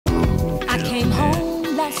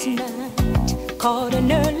last night, caught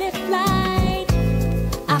an early flight.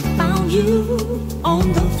 I found you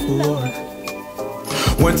on the floor.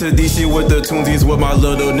 Went to DC with the tunezs with my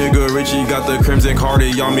little nigga Richie. Got the crimson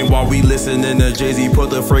Carti on me while we listening to Jay-Z.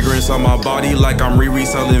 Put the fragrance on my body like I'm riri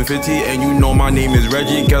selling fenty. And you know my name is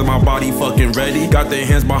Reggie, cause my body fucking ready. Got the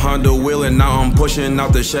hands behind the wheel and now I'm pushing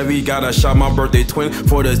out the Chevy. Gotta shot my birthday twin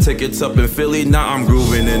for the tickets up in Philly. Now I'm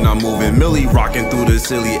grooving and I'm moving Millie, rocking through the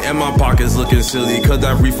silly. And my pockets looking silly cause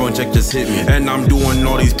that refund check just hit me. And I'm doing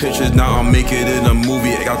all these pictures, now I'm making it in a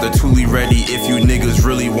movie. I got the toolie ready if you niggas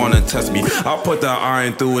really wanna test me. I put the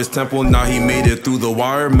iron through his temple, now he made it through the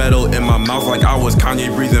wire. Metal in my mouth like I was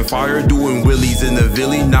Kanye breathing fire. Doing wheelies in the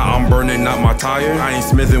villey, now I'm burning out my tire. I ain't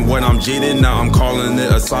smithin when I'm jadenin, now I'm calling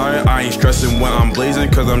it a syre. I ain't stressing when I'm blazing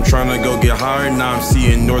cause I'm trying to go get higher. Now I'm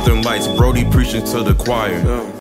seeing northern lights, Brody preaching to the choir.